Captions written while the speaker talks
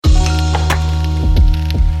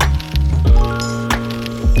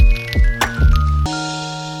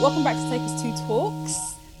welcome back to Take Us Two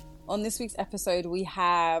Talks. On this week's episode, we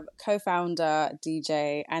have co-founder,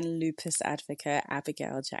 DJ, and lupus advocate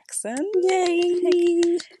Abigail Jackson.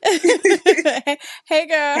 Yay! Hey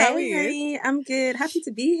girl, how are you? Hey, I'm good. Happy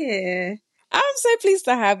to be here. I'm so pleased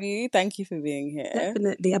to have you. Thank you for being here.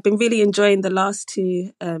 Definitely. I've been really enjoying the last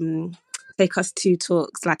two Take Us Two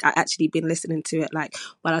Talks. Like, I actually been listening to it like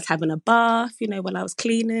while I was having a bath, while I was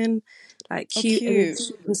cleaning. Like, cute.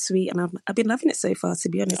 And sweet. And I've been loving it so far, to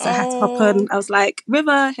be honest. So I had to hop on. I was like,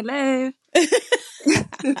 River, hello. I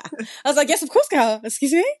was like, yes, of course, girl.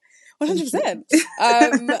 Excuse me? 100%.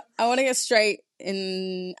 I want to get straight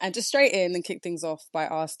in and kick things off by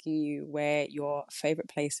asking you where your favourite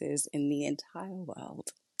place is in the entire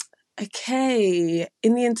world. Okay,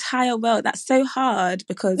 in the entire world, that's so hard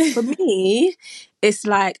because for me, it's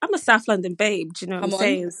like I'm a South London babe. Do you know what I'm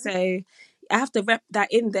saying? So I have to rep that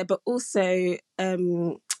in there, but also I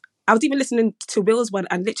was even listening to Will's one,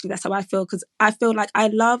 and literally that's how I feel, because I feel like I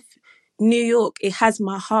love New York. It has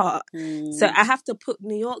my heart. So I have to put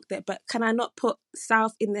New York there, but can I not put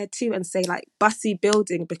South in there too and say like Bussy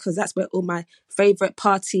Building, because that's where all my favourite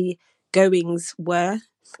party goings were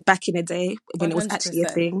back in the day when 100%. It was actually a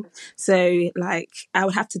thing. So like I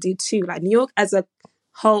would have to do two, like New York as a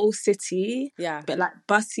whole city, but like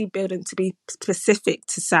Bussy Building to be specific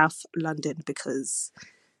to South London, because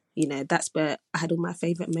that's where I had all my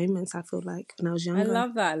favourite moments, I feel like, when I was younger. I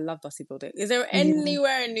love that. I love Bussy Building. Is there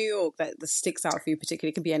anywhere in New York that sticks out for you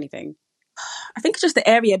particularly? It could be anything. I think it's just the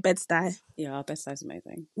area, Bed-Stuy. Yeah, Bed-Stuy's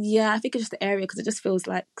amazing. Yeah, I think it's just the area because it just feels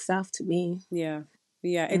like South to me. Yeah,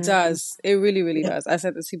 it does. It really, really does. I say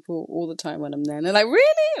that to people all the time when I'm there. And they're like, really?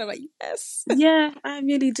 And I'm like, yes. Yeah, I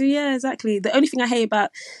really do. Yeah, exactly. The only thing I hate about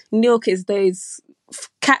New York is those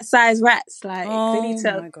cat-sized rats. Like, they need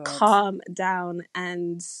to calm down,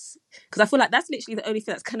 and because I feel like that's literally the only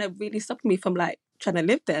thing that's kind of really stopping me from like trying to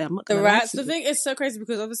live there. I'm not the rats. The thing is so crazy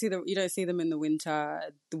because obviously you don't see them in the winter.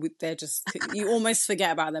 They're just, you almost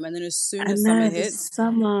forget about them, and then as soon as summer hits,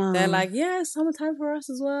 they're like, yeah, summertime for us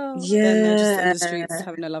as well. Yeah, then they're just in the streets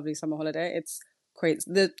having a lovely summer holiday. It's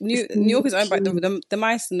crazy. New York is owned by the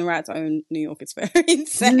mice and the rats own New York. It's very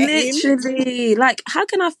insane. Literally, like, how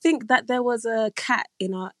can I think that there was a cat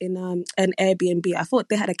in an Airbnb? I thought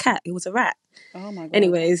they had a cat. It was a rat. Oh my god.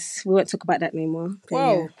 Anyways, we won't talk about that anymore.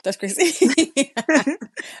 Whoa, that's crazy.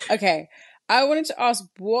 Okay, I wanted to ask,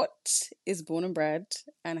 what is Born and Bred,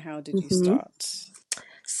 and how did you start?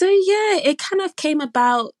 So yeah, it kind of came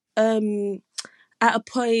about at a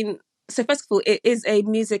point. So first of all, it is a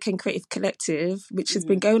music and creative collective which has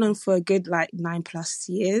been going on for a good like 9+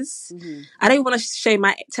 years. I don't want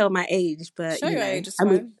to tell my age, but show your age. It's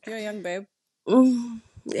fine. You're a young babe.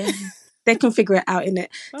 Yeah, they can figure it out, innit?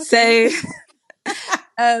 Okay. So.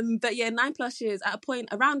 But yeah, 9+ years at a point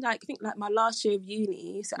around like I think like my last year of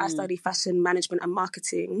uni. So I studied fashion management and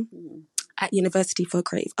marketing at University for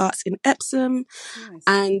Creative Arts in Epsom. Nice.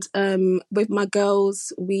 And with my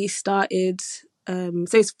girls, we started.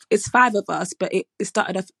 So it's 5 of us, but it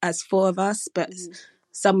started off as 4 of us, but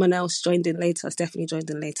someone else joined in later. Stephanie joined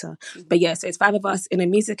in later. But yeah, so it's 5 of us in a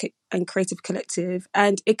music and creative collective,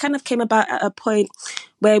 and it kind of came about at a point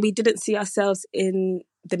where we didn't see ourselves in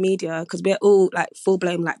the media because we're all like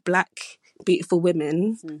full-blown like black beautiful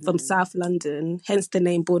women from South London, hence the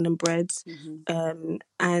name Born and Bred.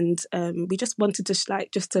 And we just wanted to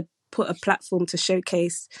just to put a platform to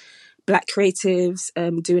showcase black creatives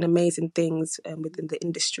doing amazing things within the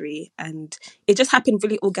industry, and it just happened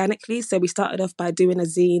really organically. So we started off by doing a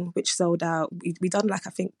zine which sold out. We done like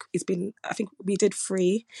I think we did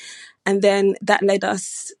 3, and then that led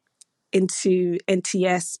us into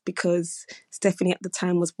NTS because Stephanie at the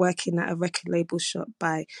time was working at a record label shop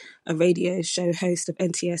by a radio show host of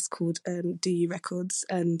NTS called Do You Records,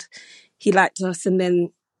 and he liked us, and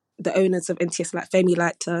then the owners of NTS like Femi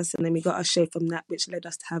liked us, and then we got our show from that, which led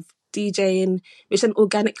us to have DJing, which then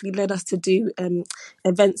organically led us to do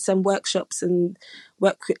events and workshops and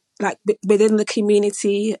work within the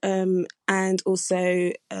community, and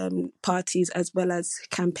also parties as well as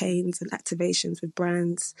campaigns and activations with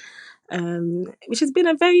brands, which has been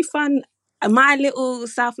a very fun. My little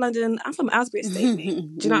South London, I'm from Aylesbury Estate,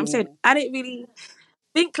 mate. Do you know what I'm saying? I didn't really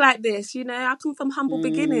think like this, I come from humble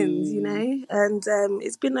beginnings, and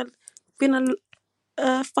it's been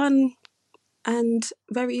a fun and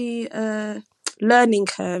very learning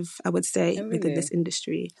curve, I would say, within this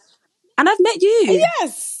industry. And I've met you.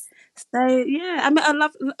 Yes. So yeah, I met a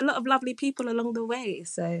lot of lovely people along the way.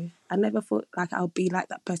 So I never thought like I'll be like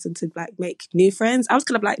that person to like make new friends. I was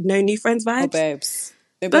kind of like no new friends vibes. Oh, babes.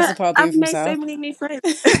 The best part of being I've from made so South. many new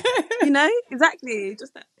friends. You know, exactly.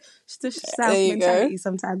 Just that, just the South mentality.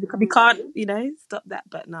 Sometimes we can't, stop that.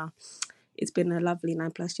 But no, it's been a lovely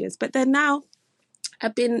 9+ years. But then now,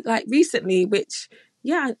 I've been like recently, which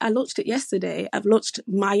I launched it yesterday. I've launched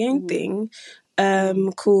my own thing,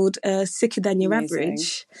 called Sicker Than Your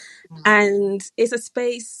Average, and it's a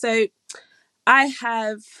space. So I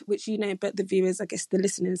have, which but the viewers, I guess the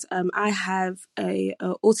listeners, I have a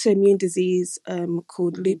autoimmune disease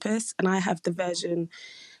called lupus, and I have the version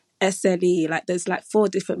SLE. Like there's like 4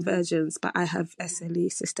 different versions, but I have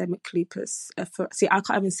SLE, systemic lupus. I can't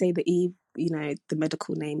even say the the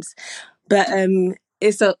medical names, but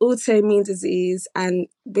it's an autoimmune disease, and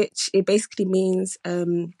which it basically means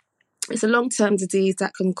it's a long-term disease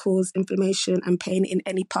that can cause inflammation and pain in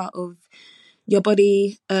any part of your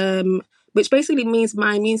body, which basically means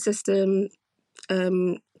my immune system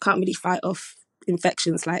can't really fight off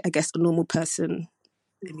infections like I guess a normal person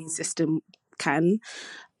immune system can,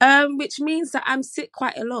 which means that I'm sick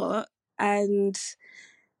quite a lot, and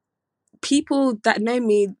people that know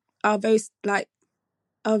me are very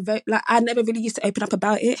I never really used to open up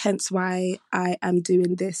about it, hence why I am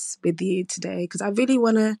doing this with you today, because I really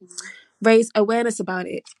want to raise awareness about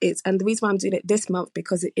it. And the reason why I'm doing it this month,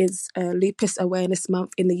 because it is Lupus Awareness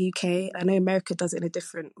Month in the UK. I know America does it in a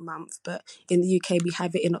different month, but in the UK we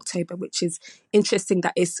have it in October, which is interesting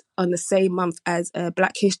that it's on the same month as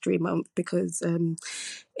Black History Month, because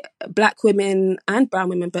Black women and brown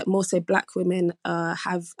women, but more so Black women,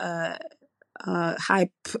 have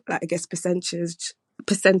high, I guess, percentage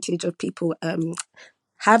of people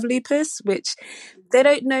have lupus, which they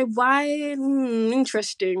don't know why.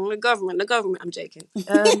 Interesting. The government. I'm joking.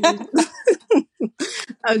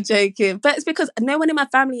 I'm joking, but it's because no one in my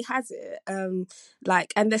family has it. And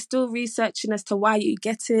they're still researching as to why you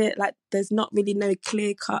get it. Like, there's not really no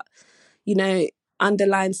clear cut,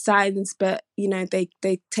 underlying signs, but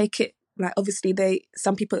they take it. Like, obviously,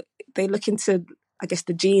 some people they look into, I guess,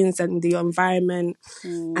 the genes and the environment,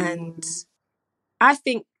 and I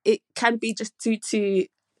think it can be just due to,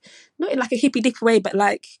 not in like a hippy dippy way, but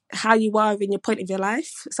like how you are in your point of your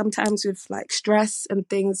life. Sometimes with like stress and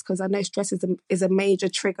things, because I know stress is a major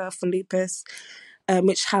trigger for lupus,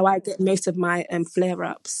 which how I get most of my flare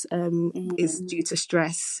ups is due to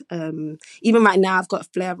stress. Even right now, I've got a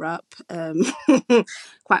flare up,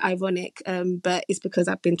 quite ironic, but it's because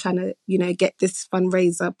I've been trying to get this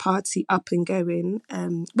fundraiser party up and going,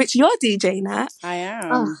 which you're DJing at. I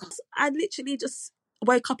am. I literally just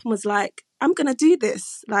woke up and was like, I'm going to do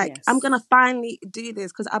this. Like, yes. I'm going to finally do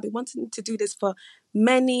this, because I've been wanting to do this for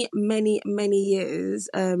many, many, many years.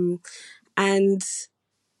 And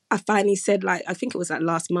I finally said, like, I think it was like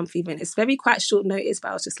last month even. It's very quite short notice, but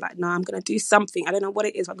I was just like, no, I'm going to do something. I don't know what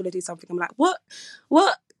it is, but I'm going to do something. I'm like, what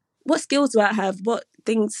skills do I have? What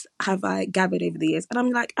things have I gathered over the years? And I'm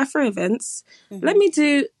like, Afro events. Let me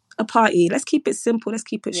do a party. Let's keep it simple. Let's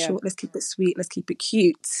keep it short. Let's keep it sweet. Let's keep it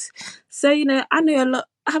cute. So, I know a lot.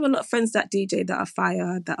 I have a lot of friends that DJ, that are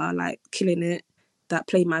fire, that are like killing it, that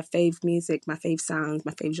play my fave music, my fave sounds,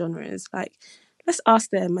 my fave genres. Like, let's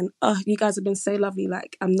ask them. And you guys have been so lovely.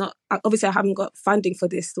 Like, obviously I haven't got funding for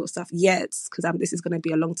this sort of stuff yet, because this is going to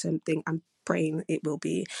be a long-term thing. I'm praying it will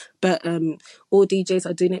be. But all DJs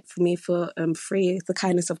are doing it for me for free. It's the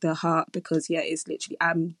kindness of their heart, because it's literally,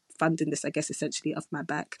 I'm funding this, I guess, essentially off my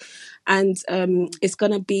back. And it's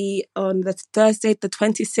going to be on the Thursday, the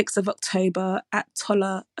 26th of October at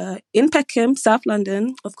Toller in Peckham, South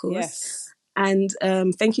London, of course. Yes. And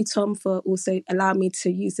thank you, Tom, for also allowing me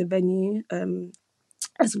to use the venue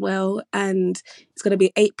as well. And it's going to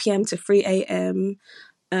be 8 p.m. to 3 a.m.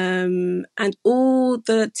 And all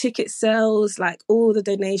the ticket sales, like all the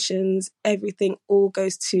donations, everything all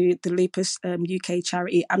goes to the Lupus UK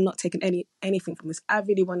charity. I'm not taking anything from this. I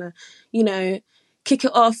really want to, kick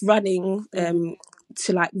it off running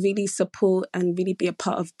to like really support and really be a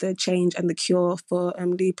part of the change and the cure for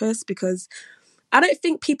lupus, because I don't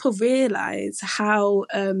think people realise how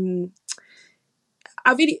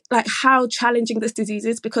I really like how challenging this disease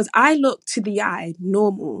is, because I look to the eye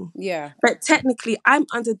normal. Yeah. But technically I'm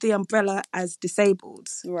under the umbrella as disabled.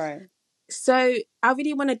 Right. So I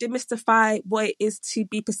really want to demystify what it is to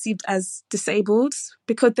be perceived as disabled,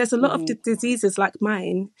 because there's a lot of diseases like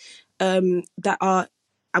mine that are,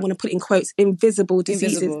 I want to put in quotes, invisible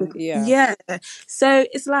diseases. Yeah. So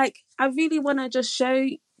it's like, I really want to just show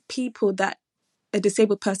people that a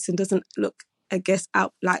disabled person doesn't look, I guess,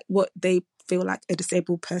 out like what they feel like a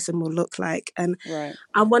disabled person will look like. And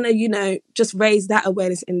I want to, just raise that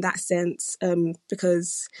awareness in that sense,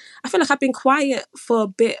 because I feel like I've been quiet for a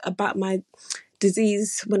bit about my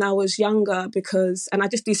disease when I was younger and I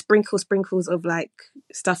just do sprinkles of like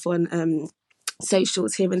stuff on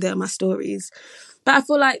socials here and there, my stories. But I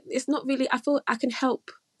feel like it's not really, I feel I can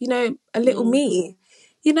help, a little me.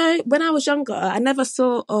 When I was younger, I never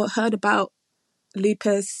saw or heard about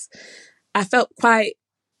lupus. I felt quite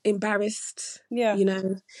embarrassed. Yeah.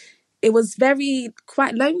 It was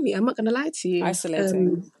quite lonely. I'm not going to lie to you.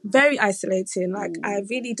 Isolating. Very isolating. Like I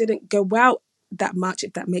really didn't go out that much,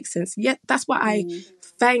 if that makes sense. Yet that's why I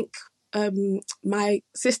thank my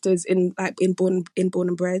sisters in born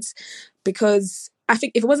and bred, because I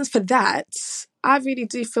think if it wasn't for that, I really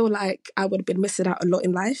do feel like I would have been missing out a lot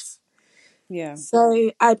in life. Yeah.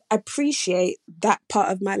 So I appreciate that part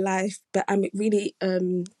of my life, but I'm really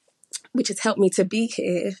which has helped me to be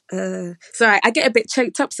here. Sorry, I get a bit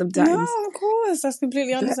choked up sometimes. No, of course, that's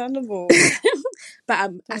completely understandable.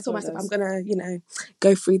 But I told myself I'm gonna,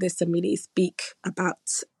 go through this and really speak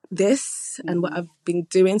about this and what I've been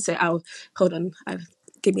doing. So I'll hold on.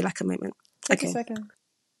 Give me like a moment. Take a second.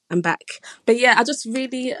 I'm back. But yeah, I just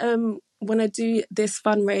really want to do this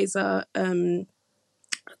fundraiser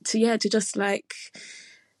to just like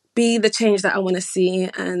be the change that I want to see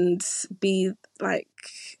and be like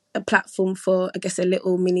a platform for, I guess, a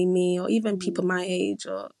little mini me or even people my age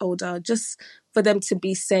or older, just for them to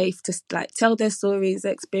be safe, to like tell their stories,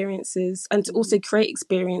 their experiences, and to also create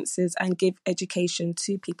experiences and give education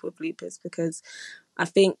to people with lupus. Because I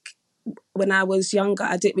think when I was younger,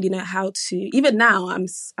 I didn't really know how to. Even now, I'm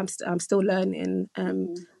still learning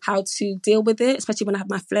how to deal with it, especially when I have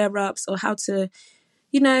my flare ups, or how to,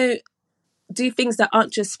 do things that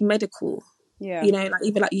aren't just medical. Yeah. Like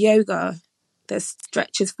even like yoga, there's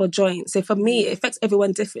stretches for joints. So for me, it affects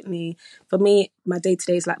everyone differently. For me, my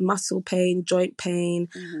day-to-day is like muscle pain, joint pain.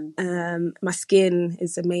 My skin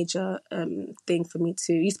is a major thing for me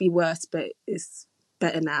too. It used to be worse, but it's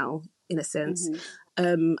better now in a sense.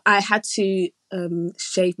 I had to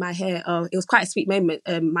shave my hair. Oh, it was quite a sweet moment.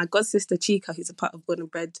 My god sister Chica, who's a part of Born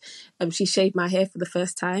and Bred, she shaved my hair for the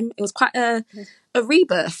first time. It was quite a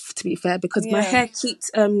rebirth, to be fair, because my hair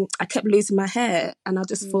I kept losing my hair, and I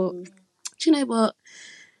just thought, do you know what?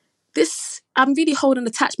 I'm really holding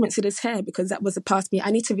attachment to this hair because that was a part of me. I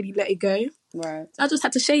need to really let it go. Right. So I just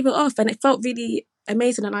had to shave it off, and it felt really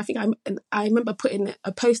amazing. And I think I remember putting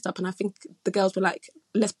a post up, and I think the girls were like,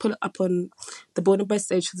 let's put it up on the Born and Bred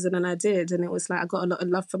socials, and then I did, and it was like I got a lot of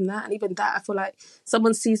love from that. And even that, I feel like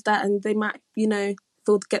someone sees that and they might,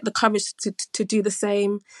 get the courage to do the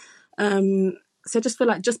same. So I just feel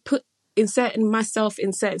like just inserting myself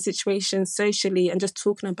in certain situations socially and just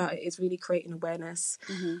talking about it is really creating awareness.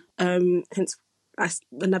 Hence,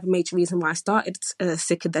 another major reason why I started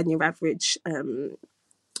Sicker Than Your Average.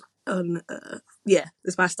 That's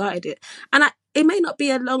why I started it. And it may not be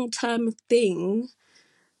a long-term thing,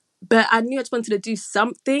 but I knew I just wanted to do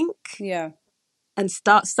something. Yeah. And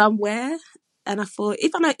start somewhere. And I thought,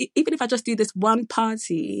 even if I just do this one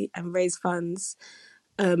party and raise funds,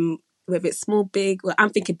 whether it's small, big, well, I'm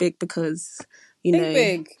thinking big because,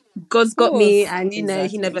 big. God's got me, and, exactly.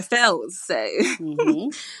 He never fails. So,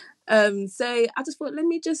 so I just thought, let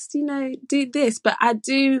me just, do this. But I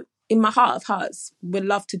do, in my heart of hearts, would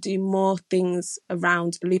love to do more things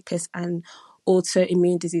around lupus and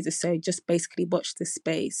autoimmune diseases. So just basically watch this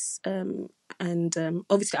space. And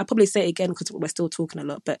obviously, I'll probably say it again because we're still talking a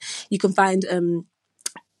lot, but you can find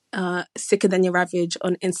Sicker Than Your Average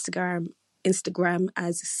on Instagram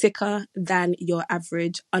as Sicker Than Your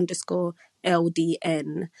Average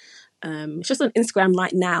 _LDN. It's just on Instagram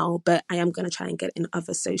right now, but I am going to try and get in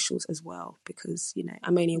other socials as well because,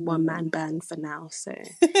 I'm only a one-man band for now. So,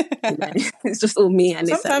 it's just all me. And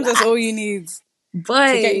sometimes that's all you need.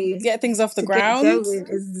 Boy, to get things off the ground. Get going.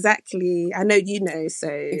 Exactly. I know so.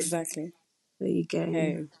 Exactly. There you go.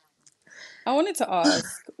 Hey. I wanted to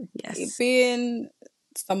ask, yes. Being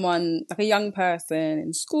someone, like a young person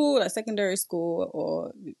in school, like secondary school,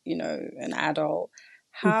 or, an adult,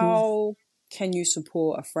 how can you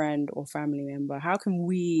support a friend or family member? How can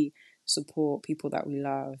we support people that we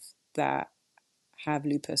love that have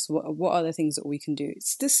lupus? What are the things that we can do?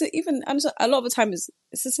 It's this, even a lot of the time it's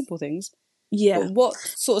the simple things. Yeah. But what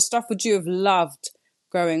sort of stuff would you have loved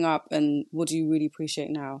growing up, and what do you really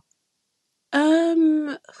appreciate now?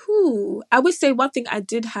 I would say one thing I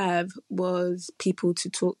did have was people to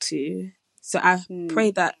talk to. So I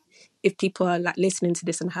pray that if people are like listening to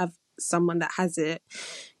this and have someone that has it,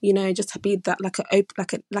 just to be that like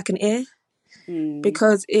an ear,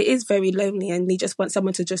 because it is very lonely, and you just want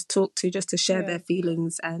someone to just talk to, just to share their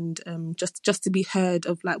feelings, and just to be heard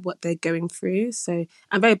of like what they're going through. So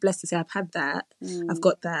I'm very blessed to say I've had that. I've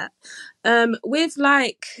got that. With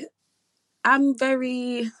like I'm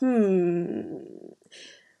very, ooh,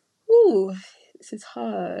 this is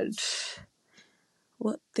hard.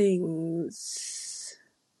 What things?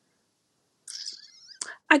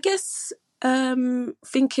 I guess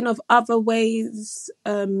thinking of other ways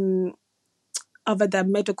other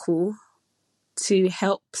than medical to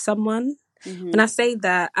help someone. When I say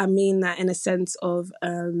that, I mean that in a sense of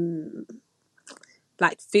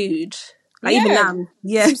like food. Like even now, that's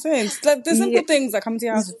what I'm saying. Like the simple yeah, things that come to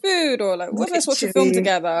your house, food, or like let's watch a film literally,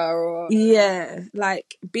 together, or yeah,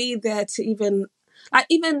 like be there to even, like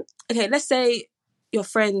even okay, let's say your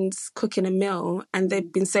friend's cooking a meal and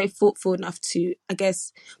they've been so thoughtful enough to, I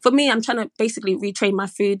guess, for me, I'm trying to basically retrain my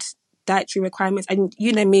food dietary requirements. And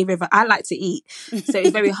you know me, River, I like to eat, so it's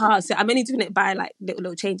very hard. So I'm only doing it by like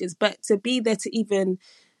little changes, but to be there to even,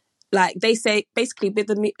 like they say, basically with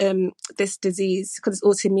the this disease, because it's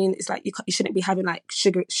autoimmune, it's like you shouldn't be having like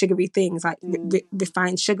sugary things like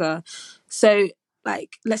refined sugar. So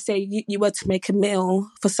like let's say you were to make a meal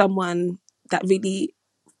for someone that really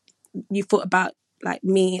you thought about, like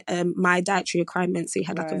me, my dietary requirements, so you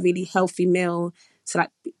had like a really healthy meal to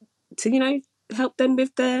like to help them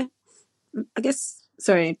with their, I guess,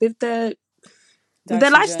 sorry, with their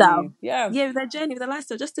lifestyle. journey. Yeah, With their journey, with their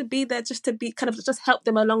lifestyle, just to be there, just to be kind of just help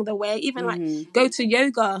them along the way. Even like go to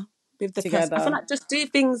yoga with the person. I feel like just do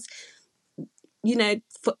things,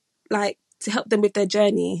 for like to help them with their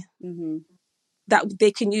journey that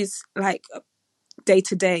they can use like day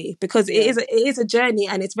to day, because it is a journey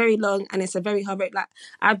and it's very long and it's a very hard road. Like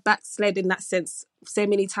I've backslid in that sense so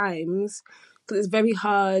many times because it's very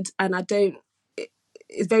hard and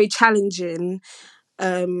it's very challenging.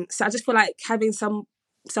 So I just feel like having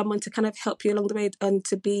someone to kind of help you along the way and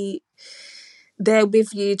to be there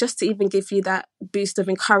with you, just to even give you that boost of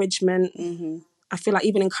encouragement. I feel like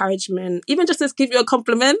even encouragement, even just to give you a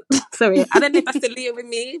compliment. Sorry, I don't know if that's the Leo with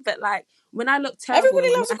me, but like when I look terrible,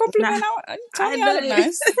 everybody loves a compliment. Tell me I look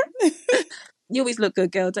nice. You always look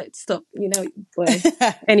good, girl. Don't stop. Boy.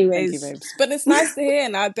 Anyways, thank you, babes. But it's nice to hear,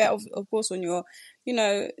 and I bet, of course, when you're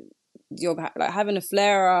like having a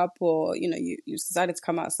flare up, or you decided to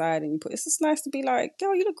come outside and it's just nice to be like,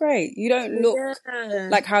 girl, you look great. You don't look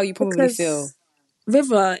like how you probably feel.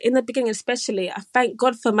 River, in the beginning especially, I thank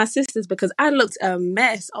God for my sisters because I looked a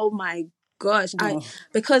mess. Oh my gosh.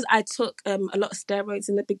 Because I took a lot of steroids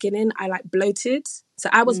in the beginning, I like bloated. So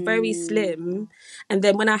I was very slim. And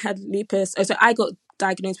then when I had lupus, so I got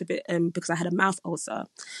diagnosed with it because I had a mouth ulcer.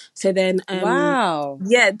 So then wow.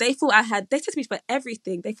 Yeah, they tested me for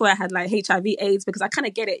everything. They thought I had like HIV, AIDS, because I kind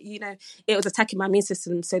of get it, it was attacking my immune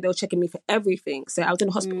system. So they were checking me for everything. So I was in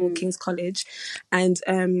a hospital, King's College, and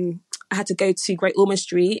I had to go to Great Ormond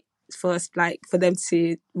Street for them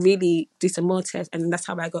to really do some more tests, and that's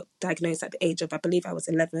how I got diagnosed at the age of, I believe I was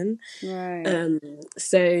 11. Right.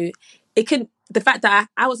 So the fact that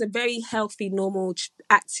I was a very healthy, normal,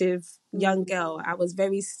 active young girl. I was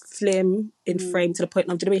very slim in frame to the point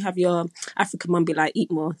of, you have your African mum be like,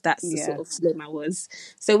 eat more. That's the sort of slim I was.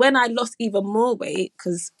 So when I lost even more weight,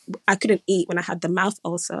 because I couldn't eat when I had the mouth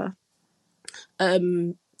ulcer,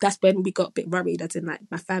 that's when we got a bit worried, as in like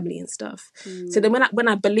my family and stuff. So then when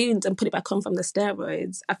I ballooned and put it back on from the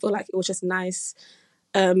steroids, I feel like it was just nice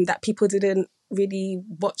that people didn't really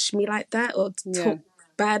watch me like that or talk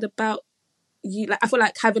bad about you. Like I feel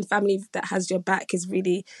like having family that has your back is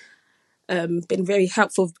really been very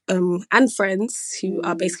helpful, and friends who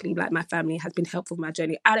are basically like my family has been helpful in my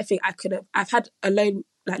journey. I don't think I could have. I've had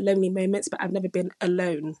lonely moments, but I've never been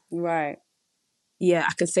alone. Right. Yeah,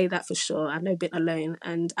 I can say that for sure. I've never been alone,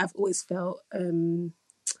 and I've always felt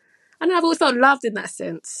I've always felt loved in that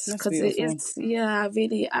sense, because it is. Yeah, I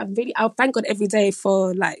thank God every day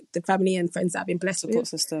for like the family and friends that I've been blessed with. Support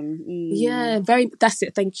system. Yeah, that's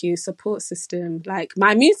it. Thank you. Support system. Like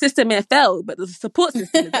my immune system may have failed, but the support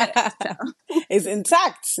system is there. It's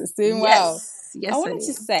intact. It's doing well. Yes, I wanted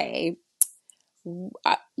to say,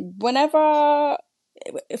 whenever,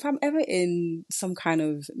 if I'm ever in some kind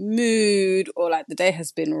of mood, or like the day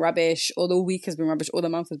has been rubbish, or the week has been rubbish, or the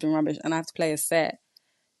month has been rubbish, and I have to play a set,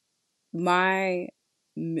 my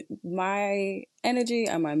energy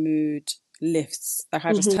and my mood lifts. Like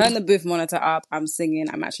I just turn the booth monitor up, I'm singing,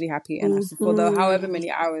 I'm actually happy, and for the however many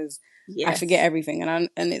hours, I forget everything, and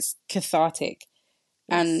it's cathartic.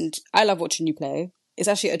 And I love watching you play. It's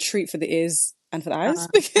actually a treat for the ears and for the eyes,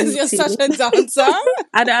 because you're such a dancer.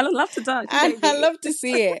 I love to dance, and I love to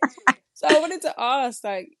see it. So I wanted to ask,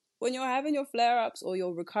 like, when you're having your flare-ups or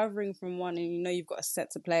you're recovering from one and you've got a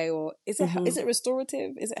set to play, or is it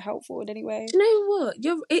restorative? Is it helpful in any way? Do you know what?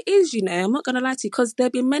 It is, I'm not going to lie to you, because there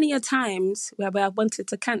have been many a times where I've wanted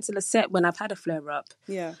to cancel a set when I've had a flare-up.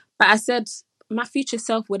 Yeah. But I said, my future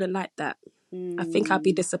self wouldn't like that. I think I'll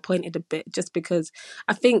be disappointed a bit, just because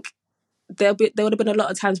I think there would have been a lot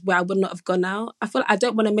of times where I would not have gone out. I feel like I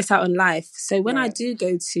don't want to miss out on life. So when I do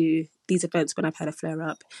go to these events, when I've had a flare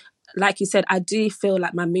up, like you said, I do feel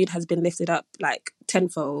like my mood has been lifted up like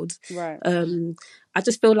tenfold. Right. I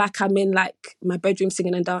just feel like I'm in like my bedroom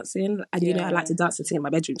singing and dancing, and you know I like to dance and sing in my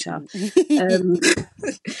bedroom, child.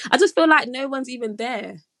 I just feel like no one's even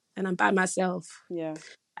there, and I'm by myself. Yeah.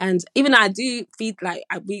 And even though I do feed, like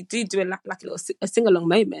we do a little sing along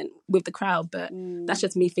moment with the crowd, but that's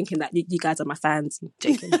just me thinking that you guys are my fans. I'm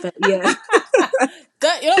joking, but yeah.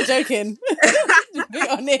 You're not joking. Be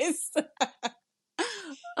honest.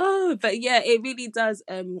 Oh, but yeah, it really does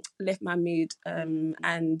lift my mood.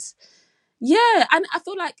 And yeah, and I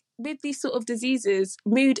feel like with these sort of diseases,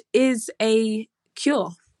 mood is a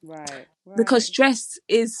cure. Right. Because stress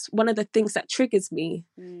is one of the things that triggers me.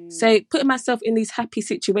 So putting myself in these happy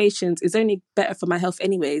situations is only better for my health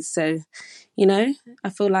anyways. So, you know, I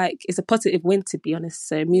feel like it's a positive win, to be honest.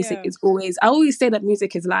 So music is always, I always say that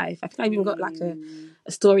music is life. I think I've even got like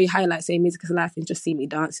a story highlight saying music is life, and just see me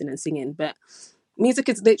dancing and singing. But music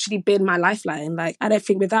has literally been my lifeline. Like, I don't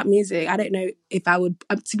think without music, I don't know if I would,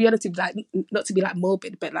 to be honest, like, not to be like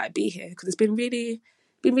morbid, but like be here, because it's been really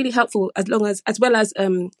helpful, as well as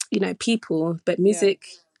you know, people, but music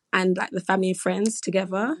and like the family and friends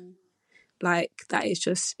together, like that is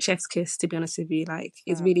just chef's kiss, to be honest with you. Like,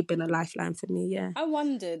 it's really been a lifeline for me. I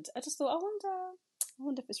wonder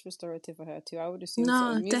if it's restorative for her too. I would assume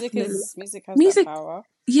no, so. Music has that power.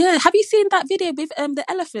 Yeah, have you seen that video with the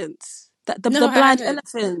elephants, the blind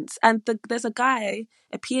elephants, and there's a guy,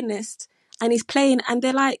 a pianist, and he's playing, and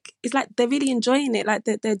they're like, it's like they're really enjoying it. Like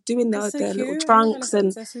they're doing their little trunks,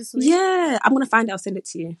 and yeah, I'm gonna find it. I'll send it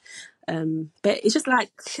to you. But it's just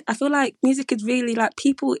like, I feel like music is really like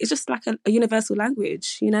people. It's just like a universal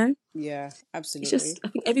language, you know? Yeah, absolutely. It's just, I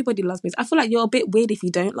think everybody loves music. I feel like you're a bit weird if you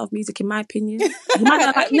don't love music, in my opinion. You might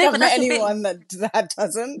not, I don't think I've met anyone that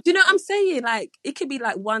doesn't. Do you know what I'm saying? Like, it could be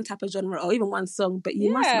like one type of genre or even one song, but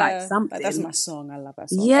you must like something. Like, that's my song. I love that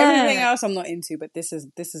song. Yeah. Everything else I'm not into, but this is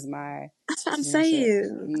my. That's what I'm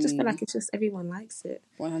saying. I just feel like it's just everyone likes it.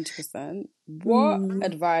 100%. What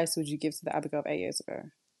advice would you give to the Abigail of 8 years ago?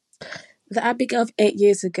 The Abigail of 8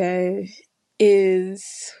 years ago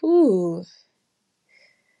is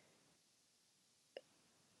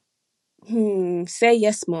say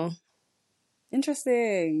yes more.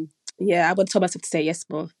 Interesting. Yeah, I would tell myself to say yes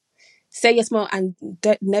more. Say yes more, and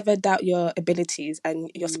never doubt your abilities,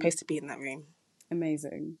 and you're supposed to be in that room.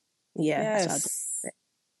 Amazing. Yeah. Yes.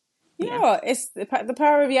 You know what? It's the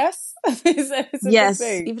power of yes. it's a yes. big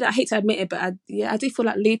thing. Even though I hate to admit it, but I do feel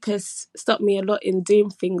like lupus stopped me a lot in doing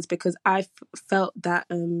things, because I felt that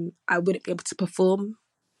I wouldn't be able to perform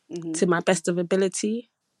to my best of ability.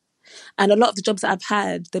 And a lot of the jobs that I've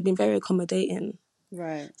had, they've been very accommodating.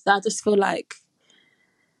 Right. So I just feel like,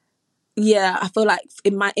 I feel like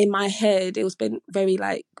in my head, it was been very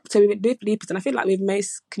like, so with lupus, and I feel like with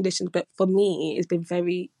most conditions, but for me, it's been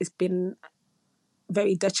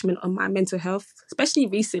very detriment on my mental health, especially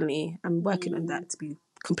recently. I'm working on that, to be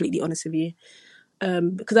completely honest with you.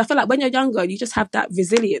 Because I feel like when you're younger, you just have that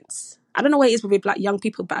resilience. I don't know what it is with like young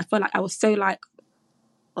people, but I feel like I was so like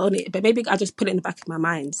on it, but maybe I just put it in the back of my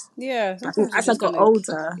mind. Yeah. I think as I got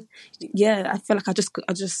older, I feel like I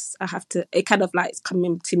have to, it kind of like it's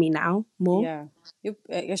coming to me now more. Yeah.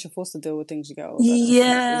 I guess you're forced to deal with things you get older.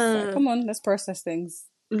 Yeah. It's like, come on, let's process things.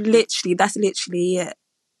 Literally, that's literally it.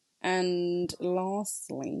 And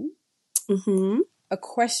lastly, a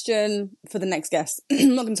question for the next guest.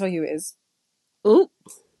 I'm not going to tell you who it is. Oh.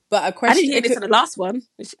 But a question. I didn't hear this in the last one.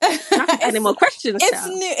 Any more questions? It's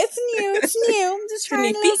new. I'm just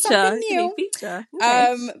trying to do something new. Feature.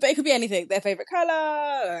 Okay. But it could be anything. Their favorite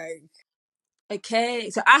color. Okay,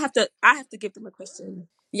 so I have to give them a question.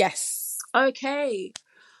 Yes. Okay.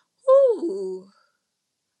 Ooh.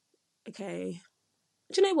 Okay.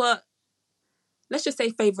 Do you know what? Let's just say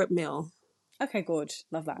favorite meal. Okay, good.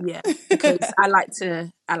 Love that. Yeah, because I like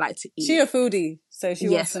to eat. She's a foodie, so she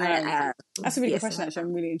wants to know. I am. That's a really good question. Actually,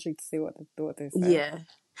 I'm really intrigued to see what they say. Yeah.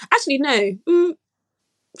 Actually, no.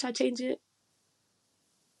 Should I change it?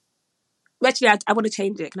 Actually, I want to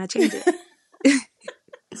change it. Can I change it?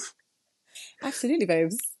 Absolutely,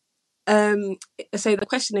 babes. So the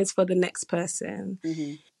question is for the next person.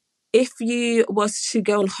 If you was to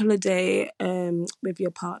go on holiday with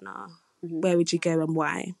your partner, where would you go and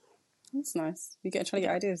why? That's nice. You trying to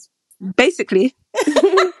get ideas. Basically.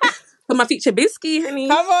 For my future biscuit, honey.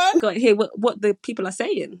 Come on. Got to hear what the people are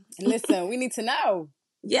saying. Listen, we need to know.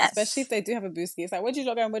 Yes. Especially if they do have a booski. It's like, where did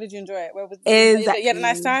you go and where did you enjoy it? Where was Exactly. you had a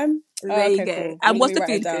nice time? There Okay, you go. cool. And what's the Write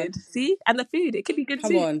it food down. good? See? And the food, it could be good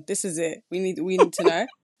Come too. on, this is it. We need to know.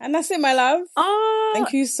 And that's it, my love. Oh,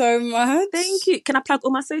 thank you so much. Thank you. Can I plug all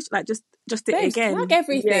my social? Like just it Babes, again. plug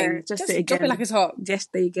everything. Yeah, just it it again. Drop it like it's hot. Yes,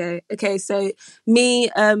 there you go. Okay, so me,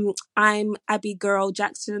 I'm Abigail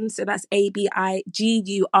Jackson. So that's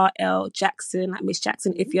ABIGURL Jackson, like Miss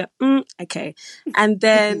Jackson. If you're okay, and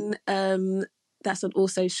then that's on all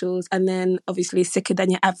socials, and then obviously Sicker Than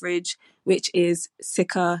Your Average, which is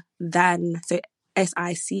sicker than SICKER.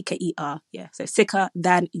 Yeah, so Sicker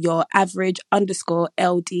Than Your Average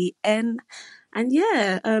 _LDN. And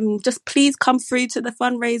yeah, just please come through to the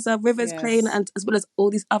fundraiser. River's playing, and as well as all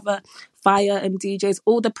these other fire DJs.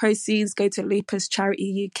 All the proceeds go to Lupus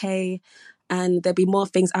Charity UK, and there'll be more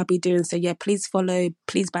things I'll be doing. So yeah, please follow,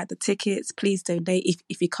 please buy the tickets, please donate.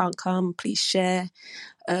 If you can't come, please share.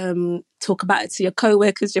 Talk about it to your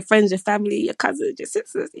co-workers, your friends, your family, your cousins, your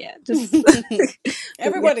sisters. Yeah, just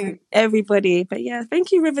everybody. Yeah, everybody. But yeah,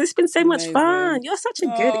 thank you, River. It's been so much fun. You're such a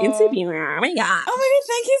good interviewer. Oh my god.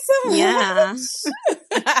 Thank you so much. Yeah.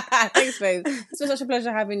 Thanks, babe. It's been such a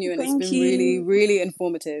pleasure having you, and Thank it's been you. really, really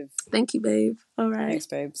informative. Thank you, babe. All right. Thanks,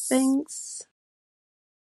 babes. Thanks.